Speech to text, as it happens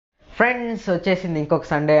Friends వచ్చేసింది ఇంకొక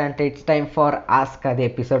Sunday అంటే ఇట్స్ టైమ్ ఫర్ ఆస్క్ అది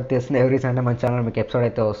ఎపిసోడ్ తీసిన ఎవ్రీ సండే మన ఛానల్ మీకు ఎపిసోడ్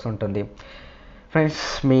అయితే వస్తుంటుంది. ఫ్రెండ్స్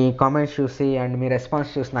మీ కామెంట్స్ చూసి అండ్ మీ రెస్పాన్స్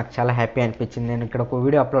చూసి నాకు చాలా హ్యాపీ అనిపించింది. నేను ఇక్కడ ఒక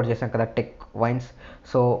వీడియో అప్లోడ్ చేశాను కదా, టెక్ వైన్స్.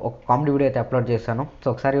 సో ఒక కామెడీ వీడియో అయితే అప్లోడ్ చేశాను. సో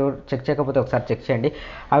ఒకసారి చెక్ చేయకపోతే ఒకసారి చెక్ చేయండి.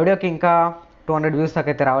 ఆ వీడియోకి ఇంకా 200 వ్యూస్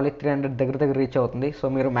దాకా అయితే రావాలి, 300 దగ్గర రీచ్ అవుతుంది. సో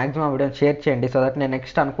మీరు మాక్సిమం ఆ వీడియోని షేర్ చేయండి. సో దట్ నేను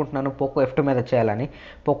నెక్స్ట్ అనుకుంటున్నాను పోకో F2 మీద చేయాలని,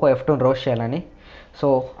 పోకో F2ని రోస్ట్ చేయాలని. సో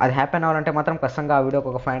అది హ్యాపీ అవ్వాలంటే మాత్రం ఖచ్చితంగా ఆ వీడియోకి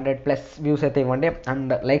ఒక 500+ వ్యూస్ అయితే ఇవ్వండి.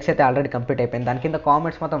 అండ్ లైక్స్ అయితే ఆల్రెడీ కంప్లీట్ అయిపోయింది. దాని కింద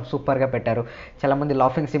కామెంట్స్ మాత్రం సూపర్గా పెట్టారు. చాలామంది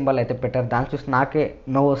లాఫింగ్ సింబల్ అయితే పెట్టారు. దాన్ని చూసి నాకే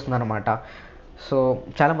నవ్వు వస్తుందన్నమాట. సో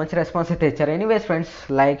చాలా మంచి రెస్పాన్స్ అయితే ఇచ్చారు. Anyways friends,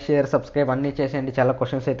 like, share, subscribe అన్నీ చేసేయండి. చాలా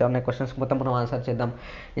క్వశ్చన్స్ అయితే ఉన్నాయి. క్వశ్చన్స్ మొత్తం మనం ఆన్సర్ చేద్దాం.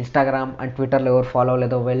 ఇన్స్టాగ్రామ్ అండ్ ట్విట్టర్లో ఎవరు ఫాలో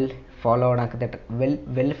అవ్వలేదో ఫాలో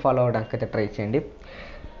అవడానికి అయితే ట్రై చేయండి.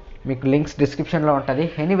 మీకు లింక్స్ డిస్క్రిప్షన్లో ఉంటుంది.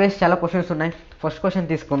 ఎనీవేస్ చాలా క్వశ్చన్స్ ఉన్నాయి. ఫస్ట్ క్వశ్చన్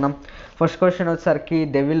తీసుకుందాం. ఫస్ట్ క్వశ్చన్ వచ్చేసరికి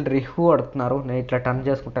డెవిల్ రిహు అడుగుతున్నారు. నేను ఇట్లా టర్న్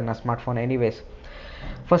చేసుకుంటాను నా smart phone. Anyways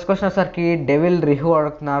first question వచ్చేసరికి డెవిల్ రిహు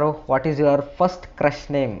అడుగుతున్నారు, what is your first crush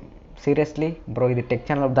name? Seriously bro, ఇది టెక్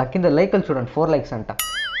ఛానల్. దాని కింద లైక్లు చూడండి, 4 likes అంట.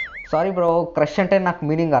 సారీ బ్రో, క్రష్ అంటే నాకు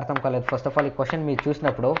మీనింగ్ అర్థం కాలేదు. ఫస్ట్ ఆఫ్ ఆల్ ఈ క్వశ్చన్ మీరు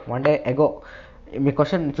చూసినప్పుడు 1 day ago మీ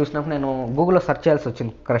క్వశ్చన్ చూసినప్పుడు నేను గూగుల్లో సెర్చ్ చేయాల్సి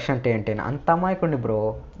వచ్చింది క్రష్ అంటే ఏంటి. అంత అమాయకుండి బ్రో,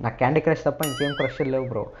 నాకు క్యాండీ క్రష్ తప్ప ఇంకేం క్రష్ లేవు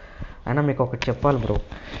బ్రో. అయినా మీకు ఒకటి చెప్పాలి బ్రో,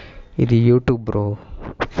 ఇది యూట్యూబ్ బ్రో,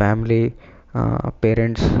 ఫ్యామిలీ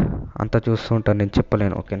పేరెంట్స్ అంతా చూస్తూ ఉంటాను, నేను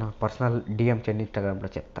చెప్పలేను. ఓకేనా, పర్సనల్ DM చేయండి, ఇన్స్టాగ్రామ్లో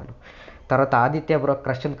చెప్తాను. తర్వాత ఆదిత్య బ్రో,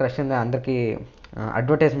 క్రష్ ఉంది అందరికీ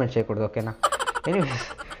అడ్వర్టైజ్మెంట్ చేయకూడదు. ఓకేనా. ఎనీవే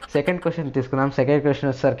సెకండ్ క్వశ్చన్ తీసుకున్నాం. సెకండ్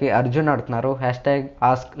క్వశ్చన్ వచ్చేసరికి అర్జున్ అడుగుతున్నారు,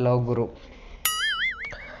 #AskLoveGuru.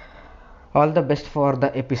 All the best for the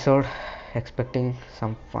episode, expecting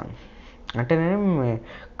some fun. అంటే నేను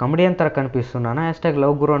కమెడియన్ తర కనిపిస్తున్నాను,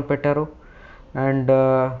 #LoveGuru అని పెట్టారు. అండ్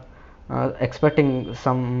ఎక్స్పెక్టింగ్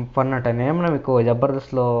సమ్ ఫన్ అంటే నేనేమన్నా మీకు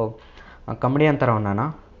జబర్దస్త్లో కమెడియన్ తర ఉన్నానా?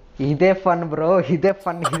 ఇదే ఫన్ బ్రో, ఇదే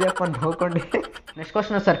ఫన్ నవ్వుకోండి. నెక్స్ట్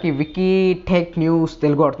క్వశ్చన్ వచ్చేసరికి వికీ టెక్ న్యూస్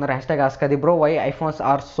తెలుగు అడుగుతున్నారు, #AskAdi bro, why iPhones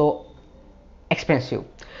are so expensive?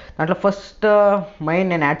 దాంట్లో ఫస్ట్ మైన్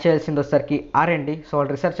నేను యాడ్ చేయాల్సింది వచ్చేసరికి R&D. సో వాళ్ళ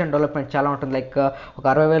రీసెర్చ్ అండ్ డెవలప్మెంట్ చాలా ఉంటుంది. లైక్ ఒక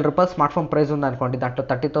 60,000 రూపాయలు స్మార్ట్ ఫోన్ ప్రైస్ ఉందనుకోండి, దాంట్లో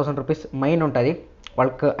 30,000 రూపీస్ మైన్ ఉంటుంది.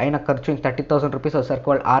 వాళ్ళకి అయిన ఖర్చు ఇంక 30,000 రూపీస్ వచ్చేసరికి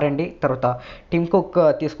వాళ్ళు R&D. తర్వాత టిమ్ కుక్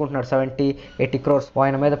తీసుకుంటున్నాడు 70-80 crores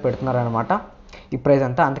ఆయన మీద పెడుతున్నారు అనమాట ఈ ప్రైస్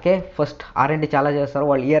అంతా. అందుకే ఫస్ట్ R&D చాలా చేస్తారు.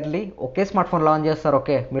 వాళ్ళు ఇయర్లీ ఒకే స్మార్ట్ ఫోన్ లాంచ్ చేస్తారు.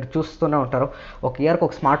 ఓకే, మీరు చూస్తూనే ఉంటారు. ఒక ఇయర్కి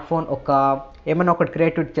ఒక స్మార్ట్ ఫోన్, ఏమైనా ఒకటి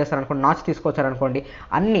క్రియేటివిటీ చేస్తారనుకోండి, నాచ్ తీసుకొచ్చారనుకోండి,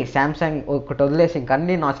 అన్ని శాంసంగ్ ఒకటి వదిలేసి ఇంక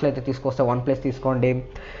అన్ని నాచ్లు అయితే తీసుకొస్తారు. OnePlus తీసుకోండి,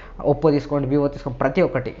 ఒప్పో తీసుకోండి, వివో తీసుకోండి, ప్రతి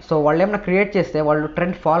ఒక్కటి. సో వాళ్ళు ఏమైనా క్రియేట్ చేస్తే వాళ్ళు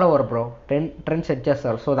ట్రెండ్ ఫాలో అవ్వరు బ్రో, ట్రెండ్ సెట్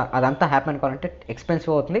చేస్తారు. సో అదంతా హ్యాపీ కావాలంటే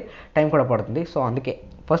ఎక్స్పెన్సివ్ అవుతుంది, టైం కూడా పడుతుంది. సో అందుకే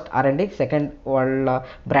ఫస్ట్ R&D, సెకండ్ వాళ్ళ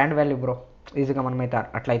బ్రాండ్ వాల్యూ బ్రో. ఈజీగా మనమైతే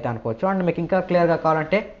అట్లయితే అనుకోవచ్చు. అండ్ మీకు ఇంకా క్లియర్గా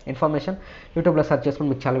కావాలంటే ఇన్ఫర్మేషన్ యూట్యూబ్లో సెర్చ్ చేసుకుని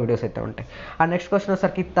మీకు చాలా వీడియోస్ అయితే ఉంటాయి. అండ్ నెక్స్ట్ క్వశ్చన్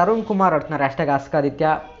వచ్చేసరికి తరుణ్ కుమార్ అడుగుతున్నారు,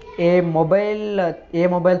 #AskAdithya, ఏ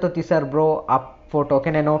మొబైల్తో తీశారు బ్రో ఆ ఫోటో? ఓకే,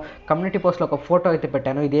 నేను కమ్యూనిటీ పోస్ట్లో ఒక ఫోటో అయితే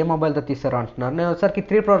పెట్టాను. ఇది ఏ మొబైల్తో తీశారు అంటున్నారు. నేను ఒకసారికి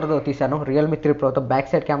 3 Proతో తీశాను, రియల్మీ 3 Proతో బ్యాక్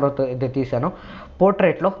సైడ్ కెమెరాతో అయితే తీశాను.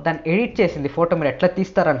 పోర్ట్రేట్లో దాన్ని ఎడిట్ చేసింది ఫోటో. మీరు ఎట్లా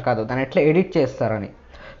తీస్తారని కాదు, దాన్ని ఎట్లా ఎడిట్ చేస్తారని.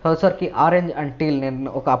 ఒకసారికి ఆరెంజ్ అంటిల్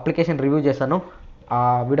నేను ఒక అప్లికేషన్ రివ్యూ చేశాను. ఆ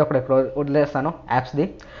వీడియో కూడా ఇక్కడ వదిలేస్తాను, యాప్స్ది.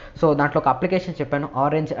 సో దాంట్లో ఒక అప్లికేషన్ చెప్పాను,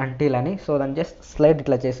 ఆరెంజ్ అంటిల్ అని. సో దాన్ని జస్ట్ స్లైడ్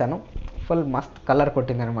ఇట్లా చేశాను, ఫుల్ మస్త్ కలర్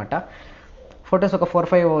కొట్టింది అనమాట. ఫొటోస్ ఒక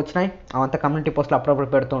 4-5 వచ్చినాయి. అవంతా కమ్యూనిటీ పోస్ట్లో అప్పుడప్పుడు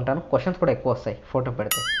పెడుతూ ఉంటాను. క్వశ్చన్స్ కూడా ఎక్కువ వస్తాయి ఫోటో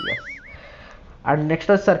పెడితే. ఎస్. అండ్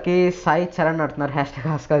నెక్స్ట్ వచ్చేసరికి సాయి చరణ్ అంటున్నారు,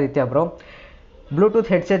 #AskAdithya bro,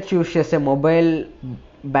 Bluetooth headsets use చేస్తే మొబైల్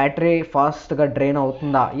బ్యాటరీ ఫాస్ట్గా డ్రైన్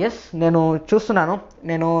అవుతుందా? ఎస్, నేను చూస్తున్నాను.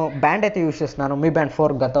 నేను బ్యాండ్ అయితే యూస్ చేస్తున్నాను, మీ బ్యాండ్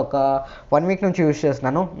 4 గత ఒక 1 week నుంచి యూస్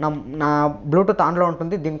చేస్తున్నాను. నా బ్లూటూత్ ఆన్లో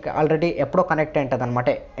ఉంటుంది. దీనికి ఆల్రెడీ ఎప్పుడో కనెక్ట్ అయి ఉంటుంది అనమాట,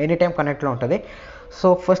 ఎనీ టైం కనెక్ట్లో ఉంటుంది. సో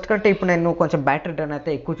ఫస్ట్ కంటే ఇప్పుడు నేను కొంచెం బ్యాటరీ డ్రైన్ అయితే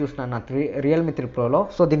ఎక్కువ చూస్తున్నాను నా రియల్మీ 3 Proలో.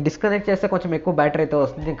 సో దీన్ని డిస్కనెక్ట్ చేస్తే కొంచెం ఎక్కువ బ్యాటరీ అయితే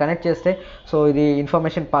వస్తుంది. దీన్ని కనెక్ట్ చేస్తే సో ఇది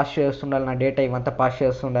ఇన్ఫర్మేషన్ పాస్ చేస్తుండాలి, నా డేటా ఇవంతా పాస్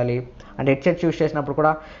చేస్తుండాలి. అండ్ హెడ్సెట్స్ యూస్ చేసినప్పుడు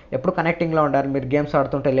కూడా ఎప్పుడు కనెక్టింగ్లో ఉండాలి, మీరు గేమ్స్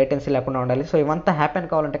ఆడుతుంటే లేటెన్సీ లేకుండా ఉండాలి. సో ఇవంతా హ్యాపెన్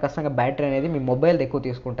కావాలంటే ఖచ్చితంగా బ్యాటరీ అనేది మీ మొబైల్ ఎక్కువ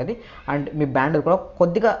తీసుకుంటుంది. అండ్ మీ బ్యాండ్ కూడా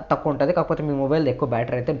కొద్దిగా తక్కువ ఉంటుంది, కాకపోతే మీ మొబైల్ ఎక్కువ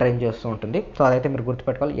బ్యాటరీ అయితే డ్రైన్ చేస్తూ ఉంటుంది. సో అదైతే మీరు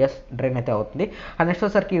గుర్తుపెట్టుకోవాలి. ఎస్, డ్రైన్ అయితే అవుతుంది. అండ్ నెక్స్ట్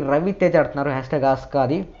వచ్చేసరికి రవితేజ ఆడుతున్నారు,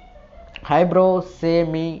 #AskAdi, hi bro, say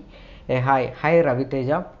me A hi Raviteja,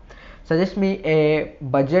 suggest me A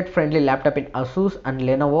budget friendly laptop in Asus and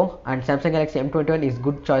Lenovo and Samsung Galaxy M21 is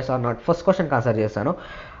good choice are not? First క్వశ్చన్కి answer చేస్తాను.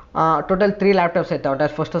 Total 3 laptops అయితే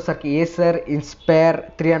ఉంటాయి. First వచ్చేసరికి Acer Aspire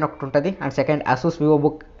 3 అని ఒకటి ఉంటుంది. And second Asus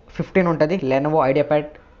VivoBook 15 ఉంటుంది. Lenovo IdeaPad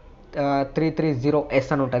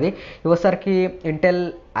 330S అని ఉంటుంది. ఇవసరికి ఇంటెల్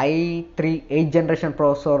i3 8th generation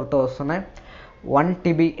ప్రాసెసర్తో వస్తున్నాయి. 1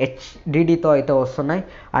 TB HDDతో అయితే వస్తున్నాయి.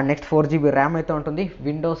 అండ్ నెక్స్ట్ 4 GB ర్యామ్ అయితే ఉంటుంది.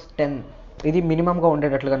 విండోస్ 10 ఇది మినిమంగా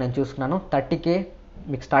ఉండేటట్లుగా నేను చూసుకున్నాను. 30K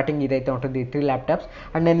మీకు స్టార్టింగ్ ఇదైతే ఉంటుంది ఈ 3 ల్యాప్టాప్స్.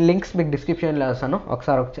 అండ్ నేను లింక్స్ మీకు డిస్క్రిప్షన్లో వేస్తాను,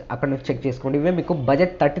 ఒకసారి అక్కడ నుంచి చెక్ చేసుకోండి. ఇవే మీకు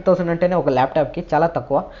బడ్జెట్ 30,000 అంటేనే ఒక ల్యాప్టాప్కి చాలా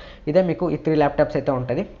తక్కువ. ఇదే మీకు ఈ 3 ల్యాప్టాప్స్ అయితే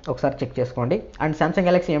ఉంటుంది, ఒకసారి చెక్ చేసుకోండి. And Samsung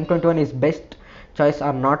Galaxy M21 is best choice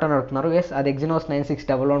are not అని అడుగుతున్నారు. ఎస్, అది ఎగ్జినోస్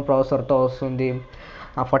 9611 ప్రాసెసర్తో వస్తుంది.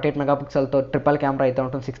 48 మెగాపిక్సెల్తో ట్రిపుల్ కెమెరా అయితే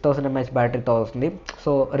ఉంటుంది. 6000 mAh బ్యాటరీతో వస్తుంది.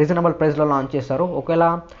 సో రీజనబుల్ ప్రైస్లో లాంచ్ చేస్తారు. ఒకవేళ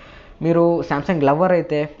మీరు సామ్సంగ్ లవర్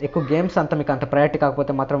అయితే, ఎక్కువ గేమ్స్ అంతా మీకు అంత ప్రయారిటీ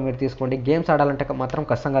కాకపోతే మాత్రం మీరు తీసుకోండి. గేమ్స్ ఆడాలంటే మాత్రం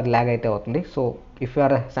కష్టంగా అది ల్యాగ్ అయితే అవుతుంది. So if you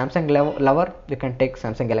are Samsung lover you can take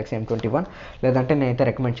Samsung Galaxy M21. లేదంటే నేనైతే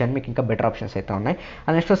రికమెండ్ చేయను, మీకు ఇంకా బెటర్ ఆప్షన్స్ అయితే ఉన్నాయి.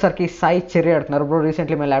 అండ్ నెక్స్ట్ వచ్చేసరికి సాయి చెర్రీ అడుగుతున్నారు. Bro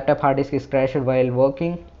recently my laptop hard disk is crashed while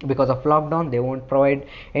working because of lockdown. They won't provide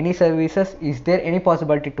any services. Is there any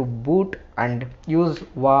possibility to boot and use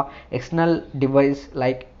external device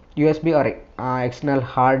like USB are external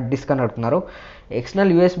hard disk అని అడుగుతున్నారు. External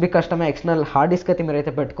USB కష్టమే, external hard disk అయితే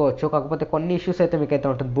మీరైతే పెట్టుకోవచ్చు. కాకపోతే కొన్ని issues అయితే మీకైతే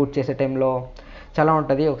ఉంటుంది బూట్ చేసే టైంలో చాలా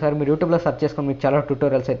ఉంటుంది. ఒకసారి మీరు యూట్యూబ్లో సెర్చ్ చేసుకొని మీకు చాలా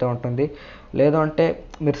ట్యూటోరియల్స్ అయితే ఉంటుంది. లేదు అంటే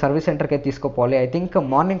మీరు సర్వీస్ సెంటర్కి అయితే తీసుకోవాలి. ఐ థింక్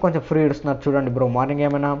మార్నింగ్ కొంచెం ఫ్రీ ఇస్తున్నారు చూడండి బ్రో. మార్నింగ్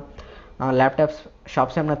ఏమైనా ల్యాప్టాప్స్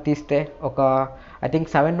షాప్స్ ఏమైనా తీస్తే ఒక ఐ థింక్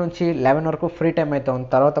 7 నుంచి 11 వరకు ఫ్రీ టైం అయితే ఉంది.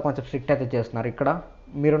 తర్వాత కొంచెం స్ట్రిక్ట్ అయితే చేస్తున్నారు. ఇక్కడ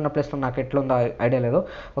మీరున్న ప్లేస్లో నాకు ఎట్లుందో ఐడియా లేదు.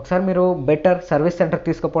 ఒకసారి మీరు బెటర్ సర్వీస్ సెంటర్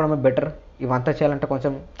తీసుకుపోవడమే బెటర్. ఇవంతా చేయాలంటే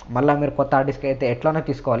కొంచెం మళ్ళీ మీరు కొత్త హార్డ్ డిస్క్ అయితే ఎట్లానే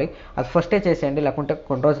తీసుకోవాలి. అది ఫస్టే చేసేయండి, లేకుంటే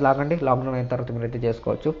కొన్ని రోజులు ఆగండి. లాక్డౌన్ అయిన తర్వాత మీరు అయితే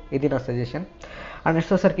చేసుకోవచ్చు. ఇది నా సజెషన్. అండ్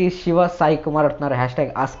నెక్స్ట్ వచ్చేసరికి శివ సాయి కుమార్ అంటున్నారు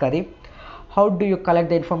 #ask అది. How do you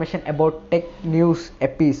collect the information about tech news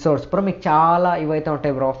episodes? Bro మీకు చాలా ఇవైతే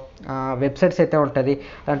ఉంటాయి బ్రో. వెబ్సైట్స్ అయితే ఉంటుంది.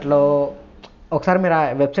 దాంట్లో ఒకసారి మీరు ఆ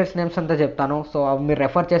వెబ్సైట్స్ నేమ్స్ అంతా చెప్తాను. సో అవి మీరు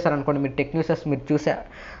రెఫర్ చేశారనుకోండి, మీరు టెక్ న్యూసెస్ మీరు చూసే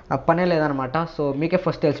పనే లేదనమాట. సో మీకే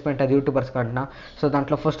ఫస్ట్ తెలిసిపోయింటుంది యూట్యూబర్స్ కన్నా. సో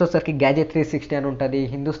దాంట్లో ఫస్ట్ వచ్చేసరికి గ్యాజెట్ 360 అని ఉంటుంది,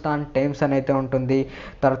 హిందుస్థాన్ టైమ్స్ అని అయితే ఉంటుంది,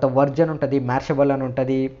 తర్వాత వర్జన్ ఉంటుంది, మ్యాషబుల్ అని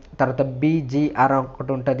ఉంటుంది, తర్వాత BGR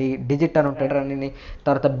ఒకటి ఉంటుంది, డిజిట్ అని ఉంటుంది అని,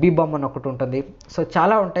 తర్వాత బీబామ్ అని ఒకటి ఉంటుంది. సో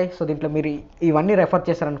చాలా ఉంటాయి. సో దీంట్లో మీరు ఇవన్నీ రెఫర్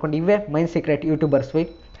చేశారనుకోండి, ఇవే మెయిన్ సీక్రెట్ యూట్యూబర్స్వి.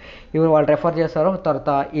 ఇవి వాళ్ళు రెఫర్ చేస్తారు.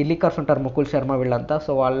 తర్వాత ఈ లీకర్స్ ఉంటారు, ముకుల్ శర్మ వీళ్ళంతా.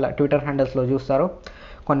 సో వాళ్ళ ట్విట్టర్ హ్యాండిల్స్లో చూస్తారు.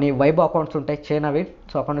 కొన్ని వైబో అకౌంట్స్ ఉంటాయి చైనావి.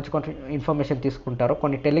 సో అక్కడ నుంచి కొంచెం ఇన్ఫర్మేషన్ తీసుకుంటారు.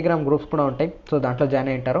 కొన్ని టెలిగ్రామ్ గ్రూప్స్ కూడా ఉంటాయి. సో దాంట్లో జాయిన్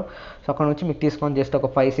అయి ఉంటారు. సో అక్కడ నుంచి మీకు తీసుకొని జస్ట్ ఒక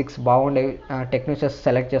 5-6 బాగుండే టెక్నీషియన్స్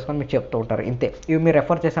సెలెక్ట్ చేసుకొని మీకు చెప్తూ ఉంటారు. ఇంతే. ఇవి మీరు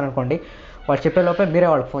రెఫర్ చేశారనుకోండి, వాళ్ళు చెప్పే లోపే మీరే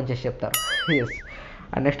వాళ్ళకి ఫోన్ చేసి చెప్తారు. ఎస్.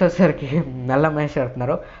 అండ్ నెక్స్ట్ వచ్చేసరికి నల్ల మహేష్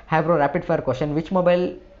అడుగుతున్నారు. Have bro rapid fire question. Which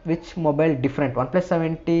mobile different 1 +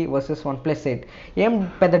 70 versus 1 + 8? ఏం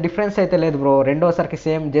పెద్ద డిఫరెన్స్ అయితే లేదు బ్రో. రెండోసారికి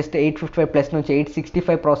సేమ్, జస్ట్ 855+ నుంచి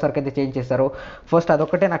 865 ప్రాసెసర్కి అయితే చేంజ్ చేశారు. ఫస్ట్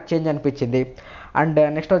అదొక్కటే నాకు చేంజ్ అనిపించింది. అండ్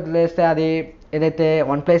నెక్స్ట్ వదిలేస్తే అది ఏదైతే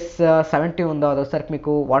 1 + 70 ఉందో అది వచ్చేసరికి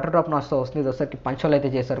మీకు వాటర్ డ్రాప్ నాస్తో వస్తుంది. ఇది వచ్చేసరికి పంచోల్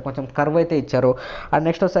అయితే చేశారు, కొంచెం కర్వ్ అయితే ఇచ్చారు. అండ్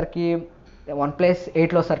నెక్స్ట్ వచ్చేసరికి 1 +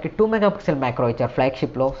 8లో సరికి 2 మెగాపిక్సెల్ మ్యాక్రో ఇచ్చారు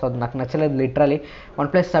ఫ్లాగ్షిప్లో. సో అది నాకు నచ్చలేదు లిటరలీ. 1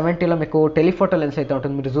 + 70లో మీకు టెలిఫోటో లెన్స్ అయితే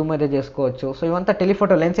ఉంటుంది, మీరు జూమ్ అయితే చేసుకోవచ్చు. సో ఇవంతా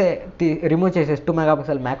టెలిఫోటో లెన్సే రిమూవ్ చేసేసి 2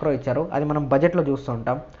 మెగాపిక్సెల్ మ్యాక్రో ఇచ్చారు. అది మనం బడ్జెట్లో చూస్తూ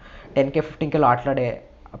ఉంటాం. 10K 15Kలో ఆటలాడే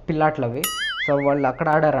పిల్లాట్లు అవి. సో వాళ్ళు అక్కడ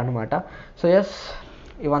ఆడారు అనమాట. సో ఎస్,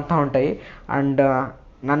 ఇవంతా ఉంటాయి. అండ్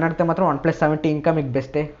నన్ను అడిగితే మాత్రం 1 + 70 ఇంకా మీకు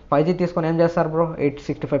బెస్టే. 5G తీసుకొని ఏం చేస్తారు బ్రో?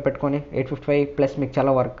 865 పెట్టుకొని 855+ మీకు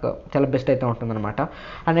చాలా బెస్ట్ అయితే ఉంటుందన్నమాట.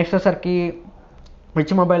 అండ్ నెక్స్ట్ వచ్చేసరికి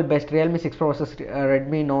which mobile best? Realme 6 Pro versus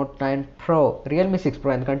Redmi Note 9 Pro. Realme 6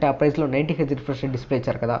 Pro ఎందుకంటే ఆ ప్రైస్లో 90Hz రిఫ్రెష్ డిస్ప్లే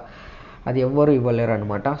ఇచ్చారు కదా, అది ఎవ్వరు ఇవ్వలేరు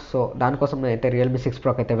అనమాట. సో దానికోసం నేనైతే Realme 6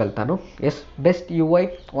 Proకి అయితే వెళ్తాను. Yes. Best UI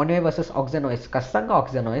One UI versus Oxygen OS. ఖచ్చితంగా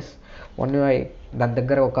Oxygen OS. One UI దాని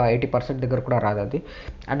దగ్గర ఒక 80% దగ్గర కూడా రాదు అది.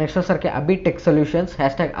 అండ్ నెక్స్ట్ వచ్చేసరికి అబీ టెక్ సొల్యూషన్స్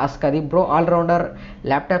 #ask అది. బ్రో ఆల్రౌండర్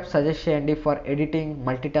ల్యాప్టాప్ సజెస్ట్ చేయండి for editing,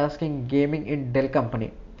 multitasking, gaming in Dell company.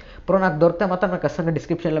 Bro నాకు దొరికితే మాత్రం నాకు ఖచ్చితంగా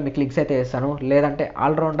డిస్క్రిప్షన్లో మీకు లింక్స్ అయితే వేస్తాను. లేదంటే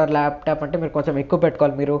ఆల్రౌండర్ ల్యాప్టాప్ అంటే మీరు కొంచెం ఎక్కువ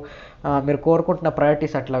పెట్టుకోవాలి. మీరు కోరుకుంటున్న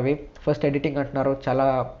ప్రయారిటీస్ అట్లవి. ఫస్ట్ ఎడిటింగ్ అంటున్నారు, చాలా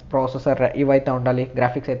ప్రాసెసర్ ఇవైతే ఉండాలి,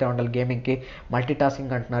 గ్రాఫిక్స్ అయితే ఉండాలి గేమింగ్కి,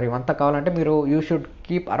 మల్టీటాస్కింగ్ అంటున్నారు. ఇవంతా కావాలంటే మీరు you should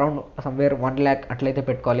keep around somewhere 1 lakh అట్లయితే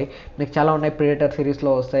పెట్టుకోవాలి. మీకు చాలా ఉన్నాయి. ప్రిడేటర్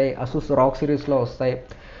సిరీస్లో వస్తాయి, Asus ROG సిరీస్లో వస్తాయి.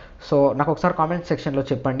 సో నాకు ఒకసారి కామెంట్ సెక్షన్లో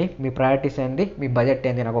చెప్పండి మీ ప్రయారిటీస్ ఏంది, మీ బడ్జెట్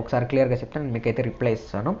ఏంది, నాకు ఒకసారి క్లియర్గా చెప్తే నేను మీకైతే రిప్లై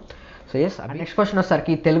ఇస్తాను. So yes. నెక్స్ట్ క్వశ్చన్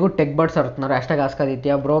వచ్చేసరికి తెలుగు టెక్ బర్డ్స్ అడుగుతున్నారు #ask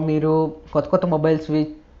adithya. బ్రో మీరు కొత్త మొబైల్స్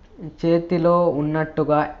చేతిలో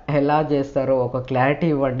ఉన్నట్టుగా ఎలా చేస్తారో ఒక క్లారిటీ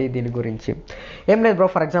ఇవ్వండి దీని గురించి. ఏం లేదు బ్రో,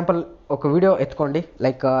 ఫర్ ఎగ్జాంపుల్ ఒక వీడియో ఎత్తుకోండి.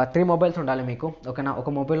 లైక్ 3 మొబైల్స్ ఉండాలి మీకు, ఓకేనా? ఒక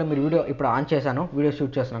మొబైల్లో మీరు వీడియో ఇప్పుడు ఆన్ చేశాను, వీడియో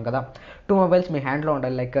షూట్ చేస్తున్నాం కదా, 2 మొబైల్స్ మీ హ్యాండ్లో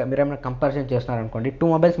ఉండాలి. లైక్ మీరు ఏమైనా కంపారిజన్ చేస్తున్నారనుకోండి, 2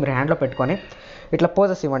 మొబైల్స్ మీరు హ్యాండ్లో పెట్టుకొని ఇట్లా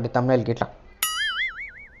పోజెస్ ఇవ్వండి. తమ్నైల్కి ఇట్లా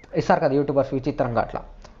ఇస్తారు కదా యూట్యూబర్స్ విచిత్రంగా, అట్లా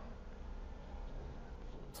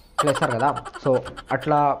ఇస్తారు కదా. సో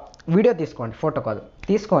అట్లా వీడియో తీసుకోండి, ఫోటో కాదు.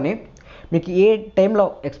 తీసుకొని మీకు ఏ టైంలో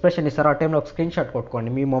ఎక్స్ప్రెషన్ ఇస్తారో ఆ టైంలో ఒక స్క్రీన్ షాట్ కొట్టుకోండి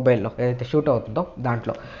మీ మొబైల్లో ఏదైతే షూట్ అవుతుందో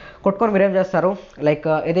దాంట్లో కొట్టుకొని మీరు ఏం చేస్తారు, లైక్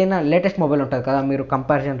ఏదైనా లేటెస్ట్ మొబైల్ ఉంటుంది కదా, మీరు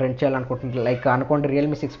కంపారిజన్ రెండు చేయాలనుకుంటున్నారు, లైక్ అనుకోండి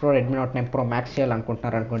Realme 6 Pro, Redmi Note 9 Pro Max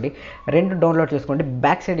చేయాలనుకుంటున్నారు అనుకోండి, రెండు డౌన్లోడ్ చేసుకోండి,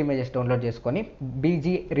 బ్యాక్ సైడ్ ఇమేజెస్ డౌన్లోడ్ చేసుకొని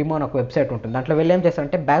బీజీ రిమో అని ఒక వెబ్సైట్ ఉంటుంది, దాంట్లో వెళ్ళి ఏం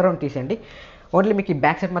చేస్తారంటే బ్యాక్గ్రౌండ్ తీసేయండి, ఓన్లీ మీకు ఈ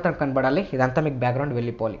బ్యాక్ సైడ్ మాత్రం కనబడాలి, ఇదంతా మీకు బ్యాక్గ్రౌండ్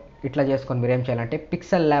వెళ్ళిపోవాలి. ఇట్లా చేసుకొని మీరు ఏం చేయాలంటే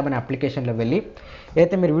పిక్సెల్ ల్యాబ్ అనే అప్లికేషన్లో వెళ్ళి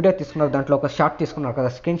ఏదైతే మీరు వీడియో తీసుకున్నారో దాంట్లో ఒక షాట్ తీసుకున్నారు కదా,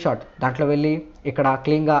 స్క్రీన్ షాట్, దాంట్లో వెళ్ళి ఇక్కడ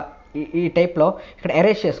క్లీన్గా ఈ టైప్లో ఇక్కడ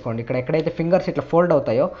ఎరేస్ చేసుకోండి. ఇక్కడ ఎక్కడైతే ఫింగర్స్ ఇట్లా ఫోల్డ్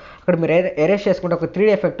అవుతాయో అక్కడ మీరు ఎరేస్ చేసుకుంటే ఒక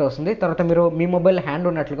 3D ఎఫెక్ట్ వస్తుంది. తర్వాత మీరు మీ మొబైల్ హ్యాండ్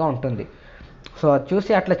ఉన్నట్లుగా ఉంటుంది. సో అది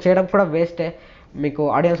చూసి అట్లా చేయడం కూడా వేస్టే, మీకు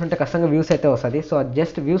ఆడియన్స్ ఉంటే ఖచ్చితంగా వ్యూస్ అయితే వస్తుంది. సో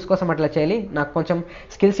జస్ట్ వ్యూస్ కోసం అట్లా చేయాలి, నాకు కొంచెం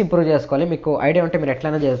స్కిల్స్ ఇంప్రూవ్ చేసుకోవాలి, మీకు ఐడియా ఉంటే మీరు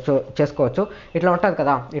ఎట్లయినా చేసుకోవచ్చు. ఇట్లా ఉంటుంది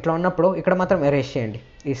కదా, ఇట్లా ఉన్నప్పుడు ఇక్కడ మాత్రం ఎరేస్ చేయండి,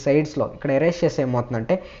 ఈ సైడ్స్లో ఇక్కడ ఎరేస్ చేస్తే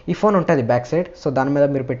ఏమవుతుందంటే ఈ ఫోన్ ఉంటుంది బ్యాక్ సైడ్, సో దాని మీద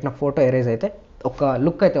మీరు పెట్టిన ఫోటో ఎరేజ్ అయితే ఒక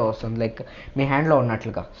లుక్ అయితే వస్తుంది, లైక్ మీ హ్యాండ్లో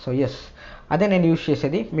ఉన్నట్లుగా. సో ఎస్, అదే నేను యూజ్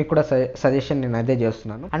చేసేది, మీకు కూడా సజెషన్ నేను అదే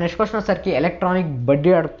చేస్తున్నాను. అండ్ నెక్స్ట్ క్వశ్చన్ వచ్చేసరికి ఎలక్ట్రానిక్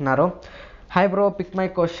బడ్డీ అడుగుతున్నారు. Hi bro, pick my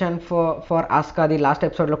question for ask. అది లాస్ట్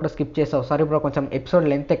ఎపిసోడ్లో కూడా స్కిప్ చేసావు, సారీ బ్రో, కొంచెం ఎపిసోడ్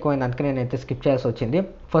లెంత్ ఎక్కువైంది, అందుకే నేనైతే స్కిప్ చేయాల్సి వచ్చింది.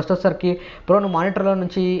 ఫస్ట్ వచ్చేసరికి బ్రో నువ్వు మానిటర్లో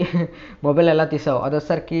నుంచి మొబైల్ ఎలా తీసావు, అది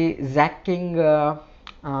వచ్చేసరికి జాకింగ్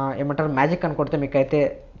ఏమంటారు మ్యాజిక్ అని కొడితే మీకు అయితే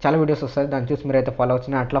చాలా వీడియోస్ వస్తాయి, దాన్ని చూసి మీరైతే ఫాలో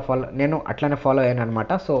అవుతుంది, నేను అట్లానే ఫాలో అయ్యాను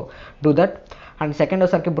అనమాట. So do that. And second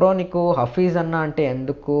వచ్చేసరికి బ్రో నీకు హఫీజ్ అన్న అంటే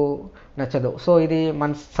ఎందుకు నచ్చదు. సో ఇది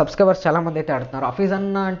మన సబ్స్క్రైబర్స్ చాలామంది అయితే అడుగుతున్నారు, హఫీజ్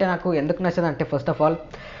అన్న అంటే నాకు ఎందుకు నచ్చదు అంటే, ఫస్ట్ ఆఫ్ ఆల్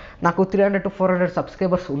నాకు 300 to 400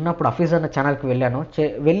 సబ్స్క్రైబర్స్ ఉన్నప్పుడు హఫీజ్ అన్న ఛానల్కి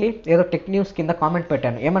వెళ్ళి ఏదో టెక్ న్యూస్ కింద కామెంట్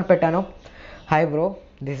పెట్టాను. ఏమని పెట్టాను, hi bro,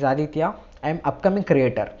 this is Aditya, I'm upcoming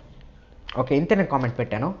creator. Okay, ఇంతే నేను కామెంట్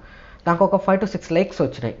పెట్టాను. దానికి ఒక 5 to 6 లైక్స్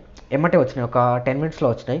వచ్చినాయి, ఎమ్మటే వచ్చినాయి, ఒక 10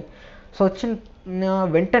 minutesలో వచ్చినాయి. సో వచ్చిన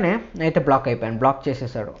వెంటనే నేనైతే బ్లాక్ అయిపోయాను, బ్లాక్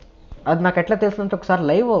చేసేసాడు. అది నాకు ఎట్లా తెలుసుంటే ఒకసారి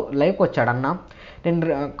లైవ్కి వచ్చాడు అన్న, నేను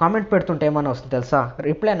కామెంట్ పెడుతుంటే ఏమన్నా వస్తుంది తెలుసా,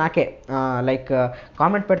 రిప్లై నాకే, లైక్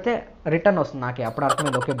కామెంట్ పెడితే రిటర్న్ వస్తుంది నాకే. అప్పుడు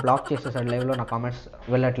అర్థమైంది, ఓకే బ్లాక్ చేసేసాడు లైవ్లో, నా కామెంట్స్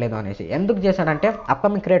వెళ్ళట్లేదు అనేసి. ఎందుకు చేశాడంటే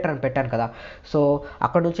అప్కమింగ్ క్రియేటర్ అని పెట్టాను కదా, సో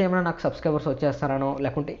అక్కడ నుంచి ఏమైనా నాకు సబ్స్క్రైబర్స్ వచ్చేస్తారనో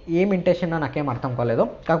లేకుంటే ఏం ఇంటెన్షన్ నాకేం అర్థం కాలేదు.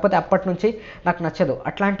 కాకపోతే అప్పటి నుంచి నాకు నచ్చదు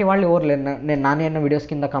అట్లాంటి వాళ్ళు ఎవరు లేరు. నేను నాని అన్న వీడియోస్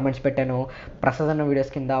కింద కామెంట్స్ పెట్టాను, ప్రసాద్ అన్న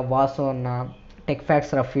వీడియోస్ కింద, వాసు అన్న, tech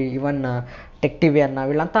facts Rafi, even tech TV అన్న,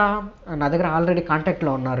 వీళ్ళంతా నా దగ్గర ఆల్రెడీ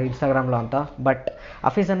కాంటాక్ట్లో ఉన్నారు ఇన్స్టాగ్రామ్లో అంతా. బట్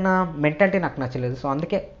హఫీజ్ అన్న మెంటాలిటీ నాకు నచ్చలేదు. సో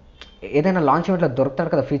అందుకే ఏదైనా లాంచ్ ఈవెంట్లో దొరుకుతాడు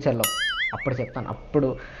కదా ఫ్యూచర్లో, అప్పుడు చెప్తాను, అప్పుడు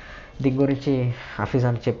దీని గురించి హఫీజ్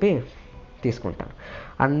అని చెప్పి తీసుకుంటాను.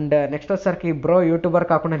 అండ్ నెక్స్ట్ వచ్చేసరికి బ్రో యూట్యూబర్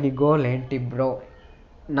కాకుండా నీ గోల్ ఏంటి బ్రో.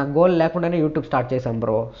 నా గోల్ లేకుండానే యూట్యూబ్ స్టార్ట్ చేశాను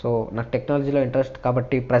బ్రో. సో నాకు టెక్నాలజీలో ఇంట్రెస్ట్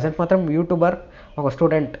కాబట్టి ప్రజెంట్ మాత్రం యూట్యూబర్, ఒక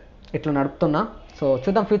స్టూడెంట్ ఇట్లా నడుపుతున్నా. సో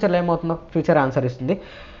చూద్దాం ఫ్యూచర్లో ఏమవుతుందో, ఫ్యూచర్ ఆన్సర్ ఇస్తుంది.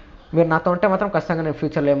 మీరు నాతో ఉంటే మాత్రం ఖచ్చితంగా నేను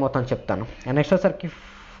ఫ్యూచర్లో ఏమవుతుందో చెప్తాను. అండ్ నెక్స్ట్ వచ్చేసరికి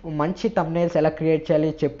మంచి థంబ్నెయిల్స్ ఎలా క్రియేట్ చేయాలి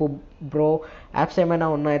చెప్పు బ్రో, యాప్స్ ఏమైనా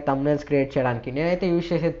ఉన్నాయి థంబ్నెయిల్స్ క్రియేట్ చేయడానికి. నేనైతే యూజ్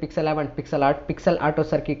చేసేది pixel app and pixel art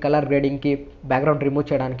వచ్చేసరికి కలర్ గ్రేడింగ్కి, బ్యాక్గ్రౌండ్ రిమూవ్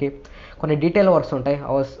చేయడానికి కొన్ని డీటెయిల్ వర్క్స్ ఉంటాయి,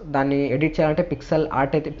 దాన్ని ఎడిట్ చేయాలంటే పిక్స్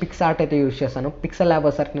ఆర్ట్ అయితే యూజ్ చేస్తాను. పిక్సెల్ ల్యాబ్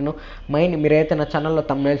వచ్చేసరికి నేను మీరైతే నా ఛానల్లో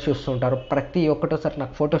థంబ్నెయిల్స్ చూస్తుంటారు, ప్రతి ఒక్కటోసరికి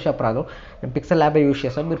నాకు ఫోటోషాప్ రాదు, నేను పిక్సెల్ ల్యాబే యూజ్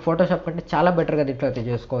చేస్తాను. మీరు ఫోటోషాప్ కంటే చాలా బెటర్గా దీంట్లో అయితే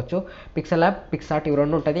చేసుకోవచ్చు. పిక్సెల్ ల్యాబ్, పిక్స్ ఆర్ట్ ఇవి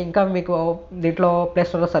రెండు ఉంటుంది. ఇంకా మీకు దీంట్లో ప్లే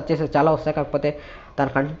స్టోర్లో సెర్చ్ చేసి చాలా వస్తాయి, కాకపోతే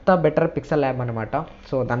దానికంతా బెటర్ పిక్సెల్ ల్యాబ్ అనమాట.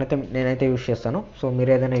 సో దానైతే నేనైతే యూజ్ చేస్తాను. సో మీరు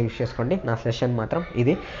ఏదైనా యూజ్ చేసుకోండి, నా సెషన్ మాత్రం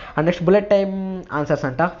ఇది. And next bullet time answers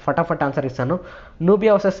అంట, ఫటాఫట్ ఆన్సర్ ఇస్తాను.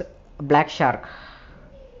 నూబియా వర్సెస్ బ్లాక్ షార్క్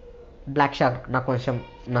నాకు కొంచెం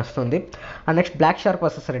నచ్చుతుంది. And next black shark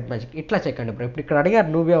versus red magic, ఇట్లా చెక్కండి బ్రో. ఇప్పుడు ఇక్కడ అడిగారు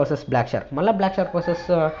నూబియా వర్సెస్ బ్లాక్ షార్క్, మళ్ళీ black shark versus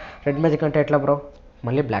red magic అంటే ఎట్లా బ్రో,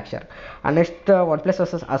 మళ్ళీ black shark. And next OnePlus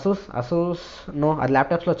versus Asus no, అది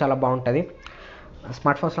ల్యాప్టాప్స్లో చాలా బాగుంటుంది,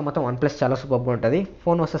 స్మార్ట్ ఫోన్స్లో మొత్తం OnePlus చాలా సూపర్గా ఉంటుంది.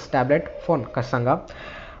 ఫోన్ వర్సెస్ ట్యాబ్లెట్, ఫోన్ ఖచ్చితంగా.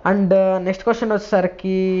 అండ్ నెక్స్ట్ క్వశ్చన్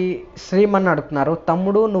వచ్చేసరికి శ్రీమన్ అడుగుతున్నారు,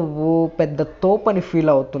 తమ్ముడు నువ్వు పెద్ద తోపని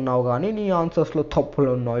ఫీల్ అవుతున్నావు కానీ నీ ఆన్సర్స్లో తప్పులు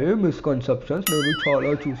ఉన్నాయి, మిస్కన్సెప్షన్స్ నేను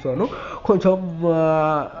చాలా చూసాను, కొంచెం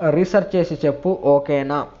రీసెర్చ్ చేసి చెప్పు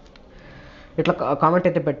ఓకేనా, ఇట్లా కామెంట్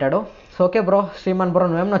అయితే పెట్టాడు. So okay bro, Shriman bro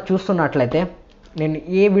నువ్వేమన్నా చూస్తున్నట్లయితే నేను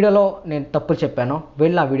ఏ వీడియోలో నేను తప్పు చెప్పానో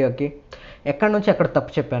వెళ్ళి ఆ వీడియోకి ఎక్కడి నుంచి ఎక్కడ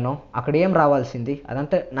తప్పు చెప్పానో అక్కడ ఏం రావాల్సింది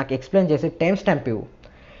అదంతా నాకు ఎక్స్ప్లెయిన్ చేసి టైం స్టాంప్ ఇవ్వు,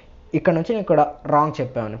 ఇక్కడ నుంచి నేను ఇక్కడ రాంగ్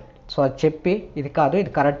చెప్పాను, సో అది చెప్పి ఇది కాదు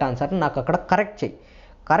ఇది కరెక్ట్ ఆన్సర్ నాకు అక్కడ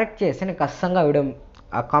కరెక్ట్ చేసి నేను ఖచ్చితంగా వీడియో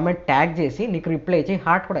ఆ కామెంట్ ట్యాగ్ చేసి నీకు రిప్లై ఇచ్చి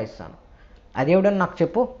హార్ట్ కూడా ఇస్తాను. అది ఎవడని నాకు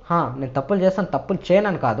చెప్పు, నేను తప్పులు చేస్తాను, తప్పులు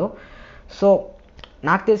చేయనని కాదు. సో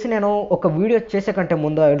నాకు తెలిసి నేను ఒక వీడియో చేసే కంటే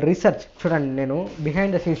ముందు రీసెర్చ్ చూడండి, నేను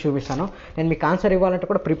బిహైండ్ ద సీన్స్ చూపిస్తాను. నేను మీకు ఆన్సర్ ఇవ్వాలంటే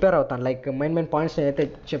కూడా ప్రిపేర్ అవుతాను. లైక్ మెయిన్ పాయింట్స్ అయితే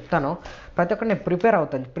చెప్తానో ప్రతి ఒక్కటి నేను ప్రిపేర్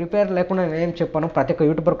అవుతాను. ప్రిపేర్ లేకుండా నేను ఏం చెప్పాను, ప్రతి ఒక్క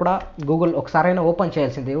యూట్యూబర్ కూడా గూగుల్ ఒకసారైనా ఓపెన్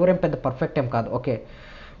చేయాల్సింది. ఎవరేం పెద్ద పర్ఫెక్ట్ ఏం కాదు. ఓకే,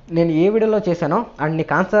 నేను ఏ వీడియోలో చేశానో అండ్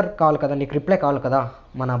నీకు ఆన్సర్ కావాలి కదా, నీకు రిప్లై కావాలి కదా,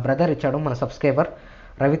 మన బ్రదర్ ఇచ్చాడు, మన సబ్స్క్రైబర్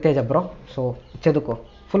రవితేజ బ్రో. సో చదువుకో,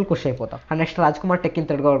 ఫుల్ ఖుషి అయిపోతాం. And next Raj Kumar tech in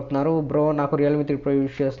థర్డ్గా అడుగుతున్నారు. బ్రో నాకు రియల్మీ 3 Pro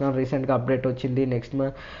యూస్ చేస్తున్నాను, రీసెంట్గా అప్డేట్ వచ్చింది, నెక్స్ట్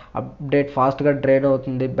అప్డేట్ ఫాస్ట్గా డ్రైన్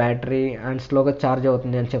అవుతుంది బ్యాటరీ అండ్ స్లోగా ఛార్జ్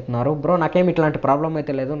అవుతుంది అని చెప్తున్నారు. బ్రో నాకేం ఇట్లాంటి ప్రాబ్లం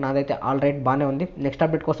అయితే లేదు, నాదైతే ఆల్ రైట్ బాగానే ఉంది. నెక్స్ట్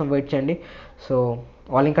అప్డేట్ కోసం వెయిట్ చేయండి. సో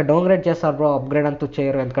వాళ్ళు ఇంకా డౌన్గ్రేడ్ చేస్తారు బ్రో, అప్గ్రేడ్ అంతా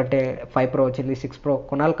చేయరు. ఎందుకంటే 5 Pro వచ్చింది, 6 Pro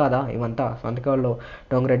కొనాలి కదా ఇవంతా, అందుకే వాళ్ళు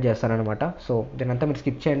డౌన్గ్రేడ్ చేస్తారనమాట. సో దీనంతా మీరు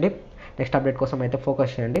స్కిప్ చేయండి, నెక్స్ట్ అప్డేట్ కోసం అయితే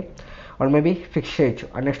ఫోకస్ చేయండి. వాళ్ళు మేబీ ఫిక్స్ చేయొచ్చు.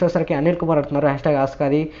 అండ్ నెక్స్ట్ వచ్చేసరికి అనిల్ కుమార్ అంటున్నారు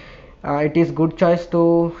 #askadi it is good choice to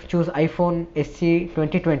choose iPhone SE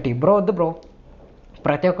 2020. Bro వద్దు బ్రో,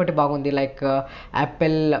 ప్రతి ఒక్కటి బాగుంది. లైక్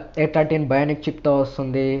యాపిల్ A13 బయోనిక్ చిప్తో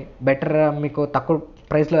వస్తుంది, బెటర్ మీకు తక్కువ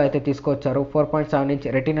ప్రైస్లో అయితే తీసుకొచ్చారు. 4.7 inch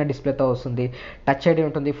రెటీనా డిస్ప్లేతో వస్తుంది, టచ్ ఐడి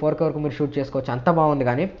ఉంటుంది, 4K వరకు మీరు షూట్ చేసుకోవచ్చు, అంత బాగుంది.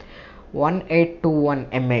 కానీ 1821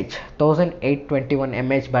 mAh 1821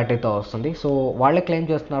 mAh బ్యాటరీతో వస్తుంది. సో వాళ్ళే క్లెయిమ్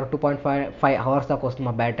చేస్తున్నారు 2.5 hours దాకా వస్తుంది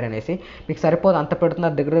మా బ్యాటరీ అనేసి. మీకు సరిపోదు, అంత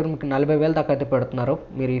పెడుతున్నారు, దగ్గర మీకు 40,000 దాకా అయితే పెడుతున్నారు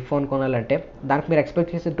మీరు ఈ ఫోన్ కొనాలంటే. దానికి మీరు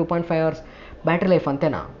ఎక్స్పెక్ట్ చేసి 2.5 hours బ్యాటరీ లైఫ్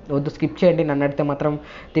అంతేనా? వద్దు, స్కిప్ చేయండి. నన్ను అడిగితే మాత్రం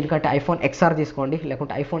దీనికంటే ఐఫోన్ XR తీసుకోండి,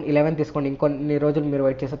 లేకుంటే iPhone 11 తీసుకోండి. ఇంకొన్ని రోజులు మీరు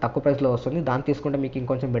వెయిట్ చేస్తే తక్కువ ప్రైస్లో వస్తుంది, దాన్ని తీసుకుంటే మీకు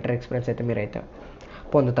ఇంకొంచెం బెటర్ ఎక్స్పీరియన్స్ అయితే మీరైతే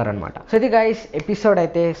పొందుతారనమాట. సో ఇది గైస్ ఎపిసోడ్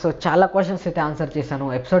అయితే. సో చాలా క్వశ్చన్స్ అయితే ఆన్సర్ చేశాను.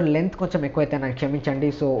 ఎపిసోడ్ లెంత్ కొంచెం ఎక్కువైతే నాకు క్షమించండి.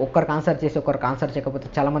 సో ఒక్కరికి ఆన్సర్ చేసి ఒకరికి ఆన్సర్ చేయకపోతే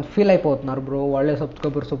చాలామంది ఫీల్ అయిపోతున్నారు, బ్రో వాళ్ళే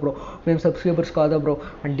సబ్స్క్రైబర్స్ బ్రో, మేము సబ్స్క్రైబర్స్ కాదా బ్రో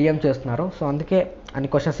అని DM చేస్తున్నారు. సో అందుకే అన్ని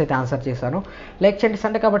క్వశ్చన్స్ అయితే ఆన్సర్ చేశాను. లైక్ చేయండి,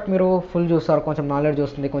 సండే కాబట్టి మీరు ఫుల్ చూస్తారు, కొంచెం నాలెడ్జ్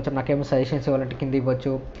వస్తుంది, కొంచెం నాకేమో సజెషన్స్ ఇవ్వాలంటే కింద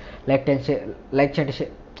ఇవ్వచ్చు. లైక్ చేయండి,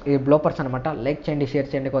 ఈ బ్లోపర్స్ అనమాట. లైక్ చేయండి, షేర్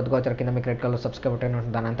చేయండి, కొద్దిగా వచ్చారు కింద మీకు రెడ్ కలర్ సబ్స్క్రైబ్ బటన్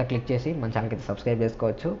ఉంటుంది, దాని అంతా క్లిక్ చేసి మన ఛానల్కి అయితే సబ్స్క్రైబ్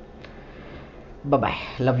చేసుకోవచ్చు. Bye,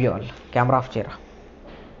 love you all. Camera off చేయరా.